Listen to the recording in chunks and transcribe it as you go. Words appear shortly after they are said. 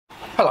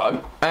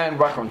Hello and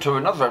welcome to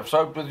another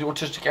episode with the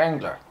Autistic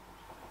Angler.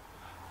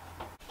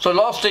 So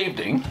last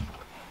evening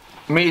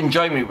me and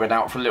Jamie went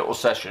out for a little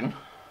session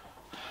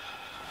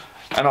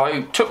and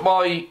I took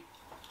my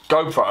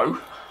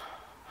GoPro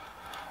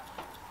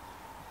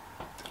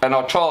and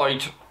I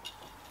tried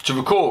to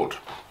record,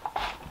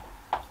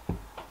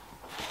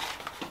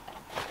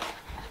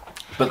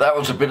 but that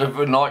was a bit of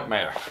a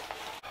nightmare.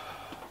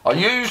 I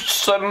used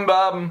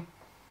some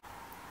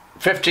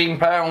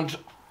 15-pound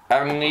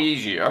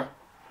amnesia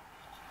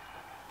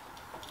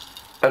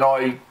and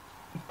I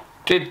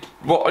did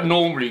what I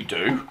normally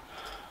do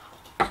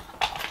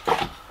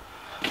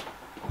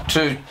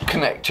to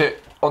connect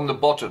it on the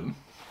bottom,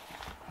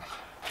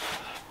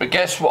 but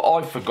guess what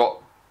I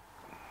forgot?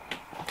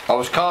 I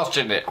was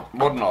casting it,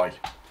 wasn't I?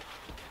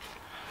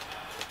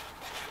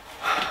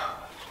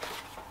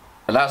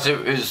 And as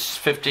it was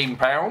 15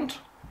 pound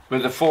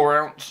with a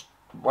 4-ounce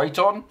weight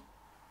on,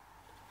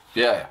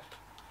 yeah,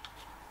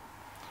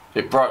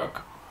 it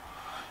broke.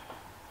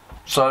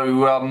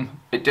 So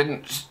it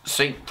didn't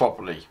sink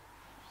properly.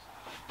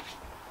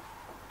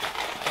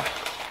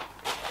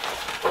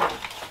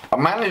 I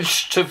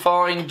managed to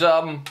find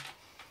a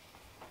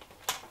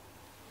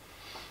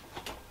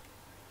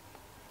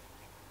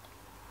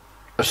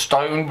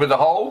stone with a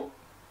hole,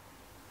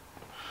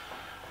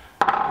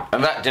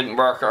 and that didn't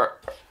work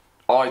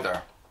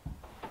either,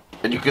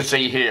 and you can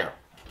see here.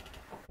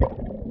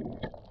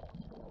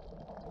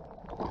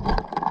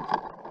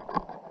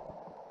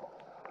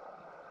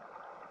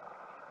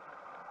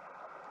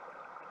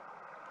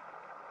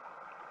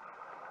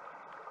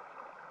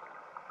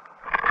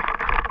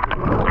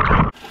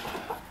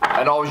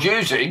 And I was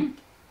using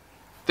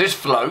this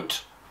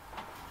float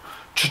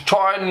to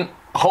try and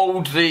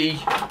hold the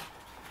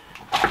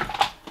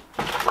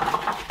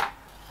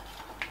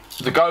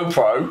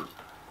GoPro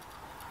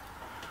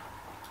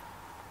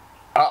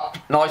up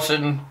nice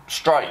and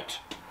straight.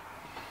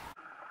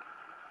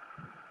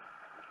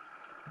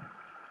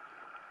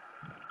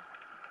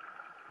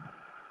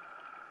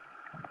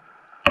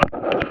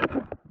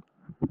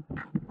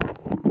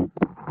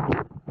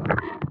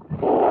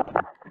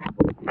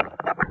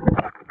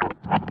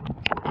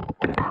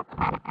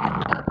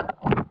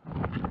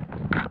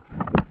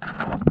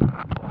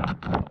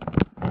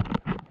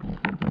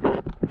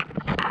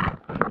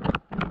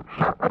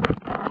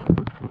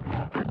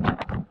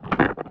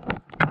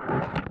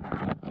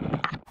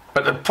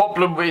 But the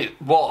problem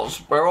was,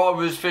 where I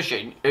was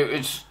fishing, it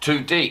was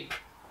too deep.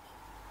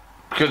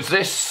 Because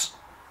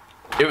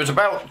it was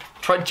about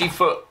 20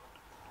 foot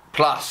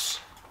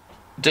plus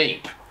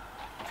deep.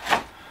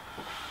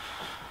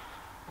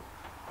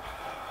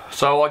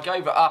 So I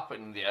gave it up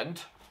in the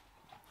end.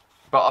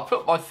 But I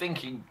put my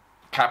thinking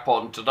cap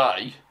on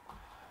today.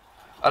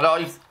 And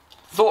I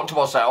thought to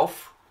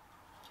myself,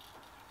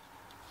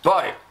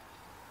 right,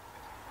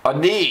 I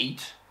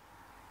need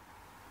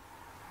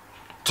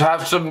to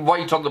have some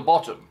weight on the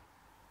bottom,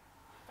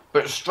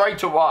 but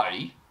straight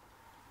away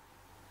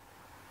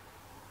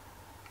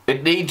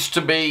it needs to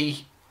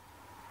be,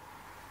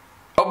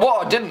 and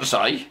what I didn't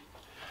say,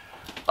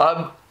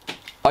 I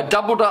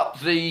doubled up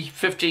the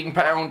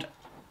 15-pound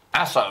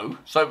ASO,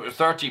 so it was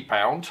 30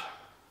 pound,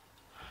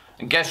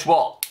 and guess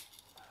what,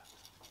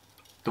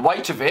 the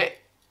weight of it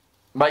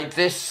made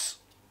this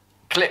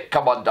clip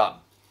come undone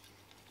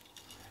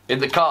in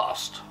the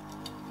cast.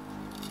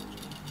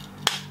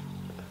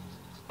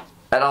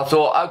 And I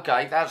thought,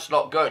 okay, that's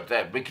not good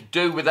then. We could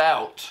do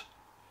without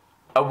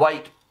a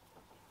weight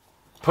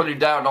pulling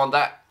down on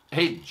that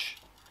hinge.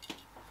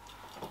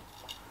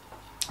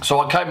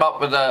 So I came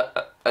up with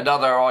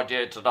another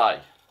idea today.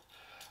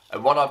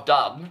 And what I've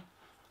done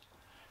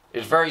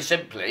is very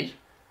simply,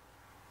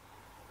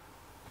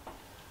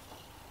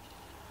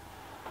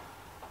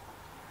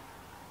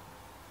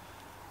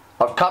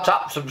 I've cut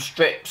up some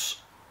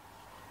strips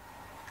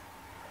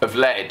of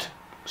lead,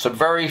 some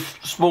very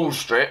small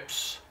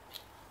strips,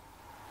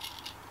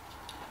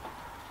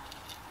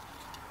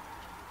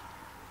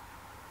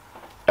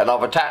 and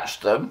I've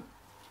attached them,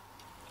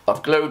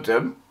 I've glued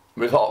them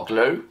with hot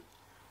glue,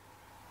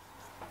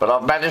 but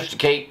I've managed to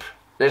keep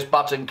this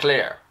button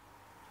clear.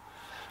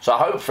 So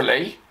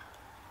hopefully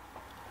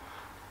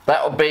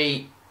that will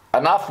be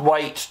enough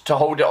weight to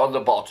hold it on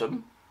the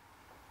bottom.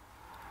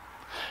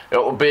 It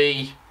will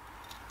be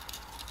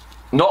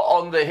not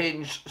on the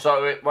hinge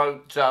so it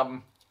won't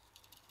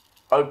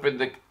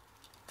open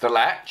the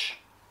latch.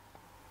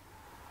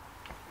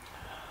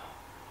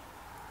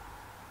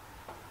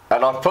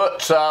 And I've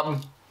put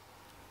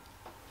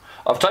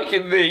I've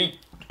taken the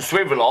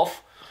swivel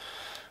off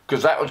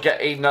because that was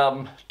getting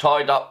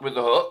tied up with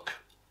the hook.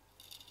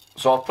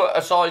 So I've put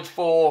a size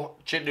 4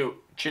 Chinu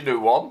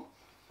on.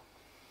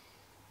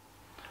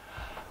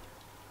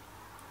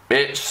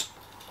 It's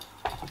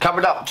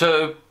coming up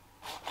to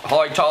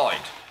high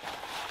tide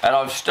and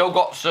I've still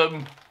got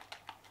some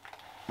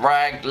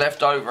rag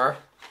left over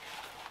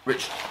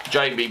which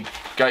Jamie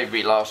gave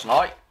me last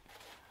night.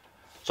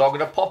 So I'm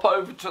going to pop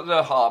over to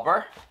the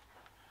harbour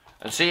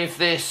and see if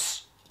this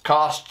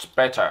casts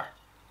better.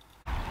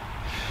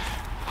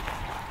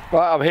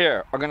 Right, I'm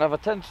here. I'm going to have a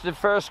tentative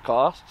first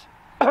cast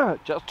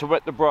just to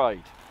wet the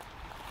braid.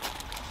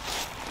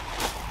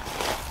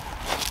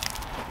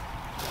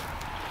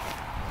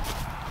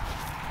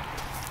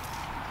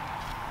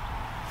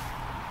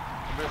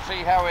 We'll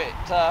see how it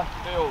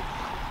feels.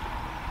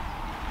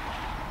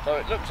 So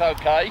it looks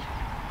okay.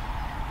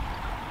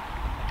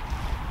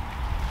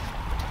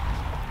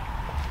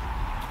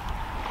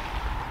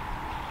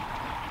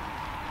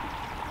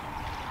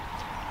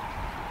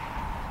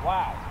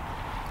 Wow,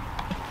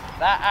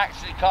 that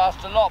actually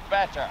casts a lot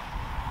better.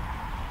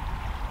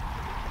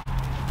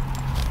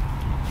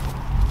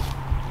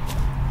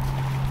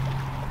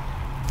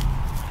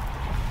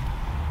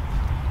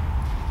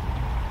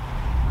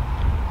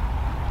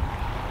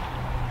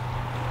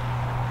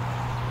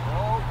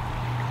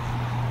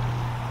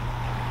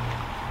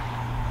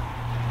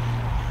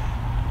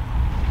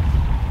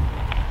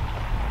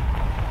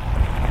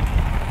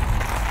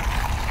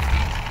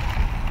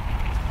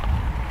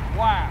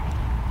 Wow.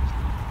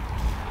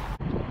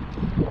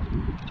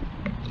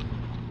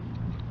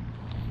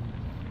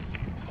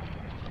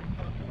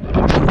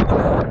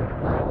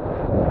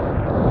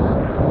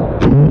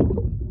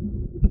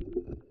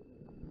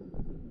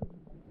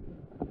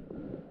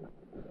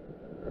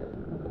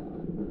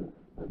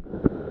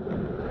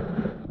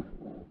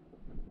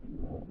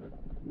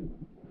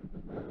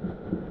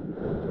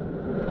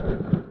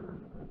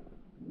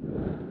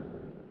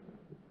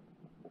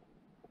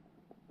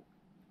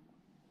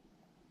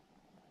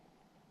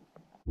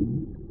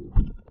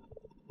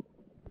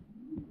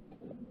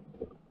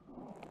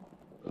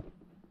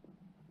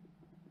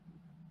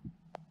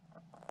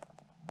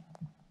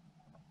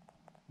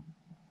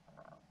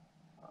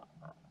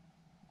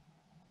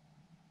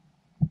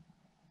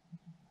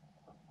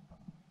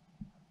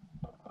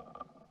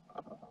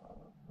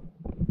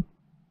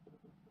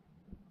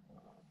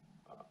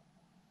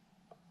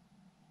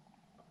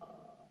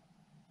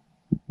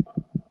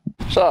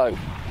 So,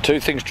 two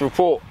things to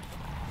report.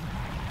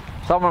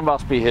 Someone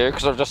must be here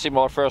because I've just seen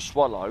my first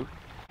swallow.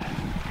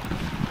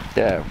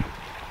 Yeah.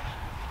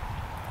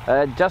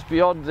 And just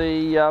beyond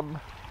the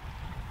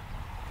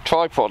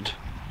tripod,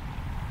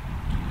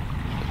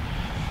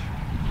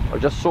 I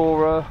just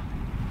saw a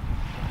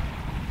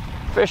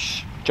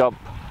fish jump.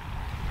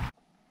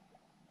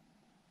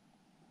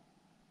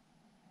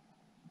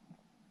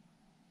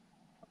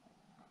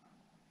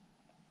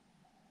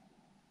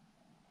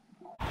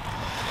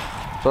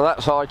 So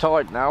that's high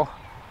tide now.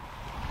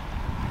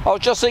 I was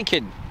just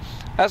thinking,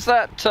 as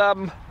that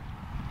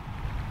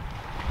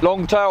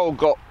long tail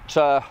got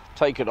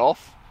taken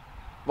off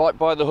right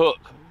by the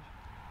hook,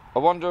 I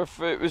wonder if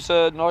it was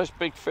a nice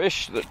big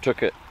fish that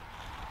took it.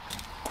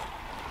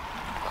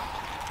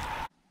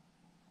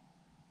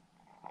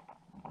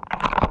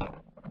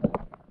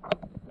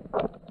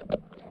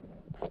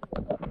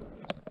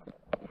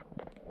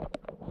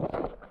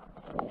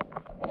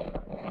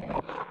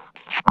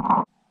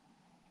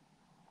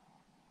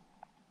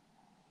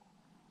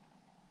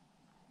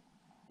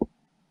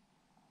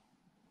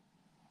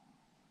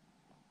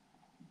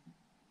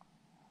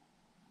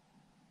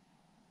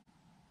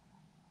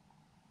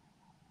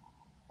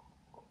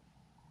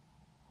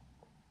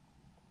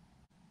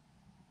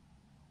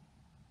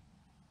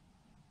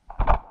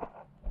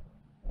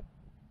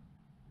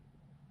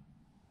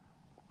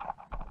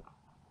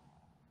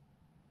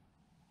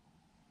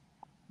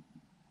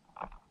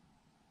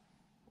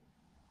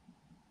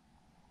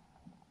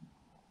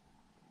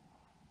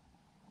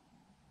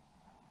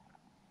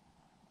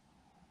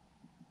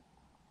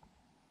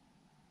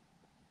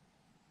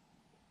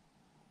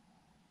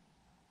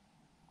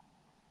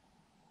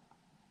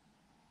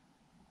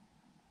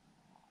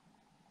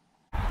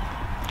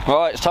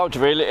 Right, it's time to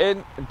reel it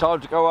in and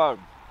time to go home.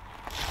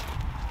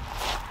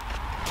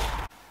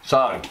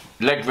 So,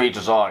 leg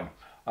redesign.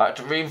 I had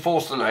to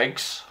reinforce the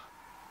legs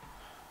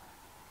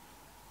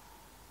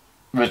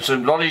with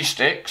some lolly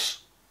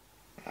sticks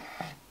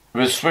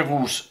with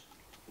swivels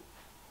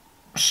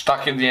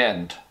stuck in the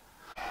end.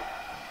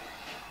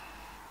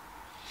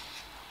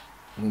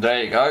 And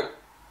there you go.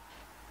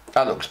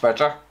 That looks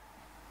better.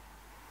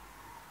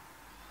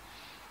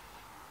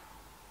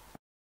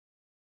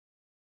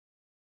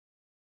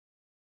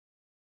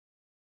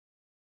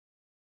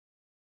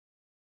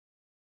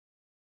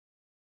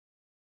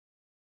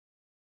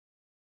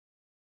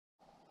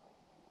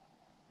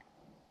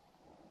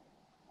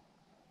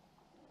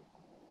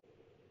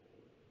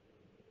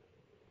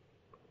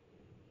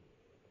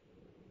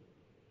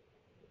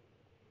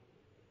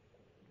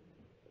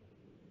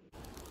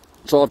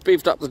 So I've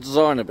beefed up the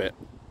design a bit.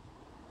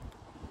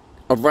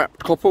 I've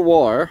wrapped copper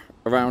wire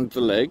around the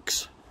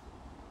legs,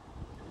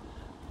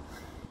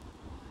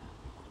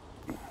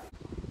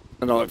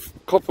 and I've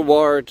copper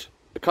wired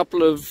a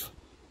couple of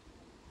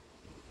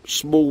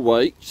small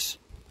weights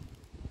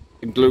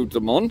and glued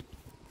them on.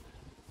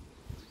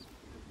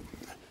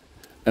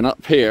 And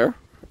up here,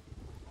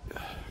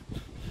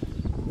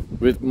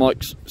 with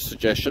Mike's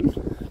suggestion,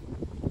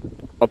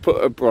 I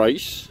put a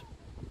brace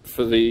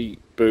for the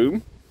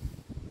boom.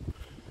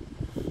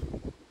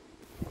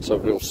 So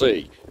we'll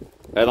see.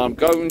 And I'm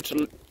going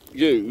to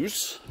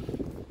use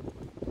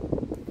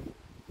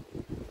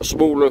a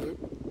smaller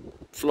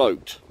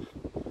float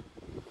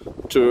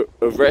to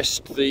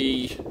arrest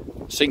the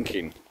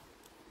sinking.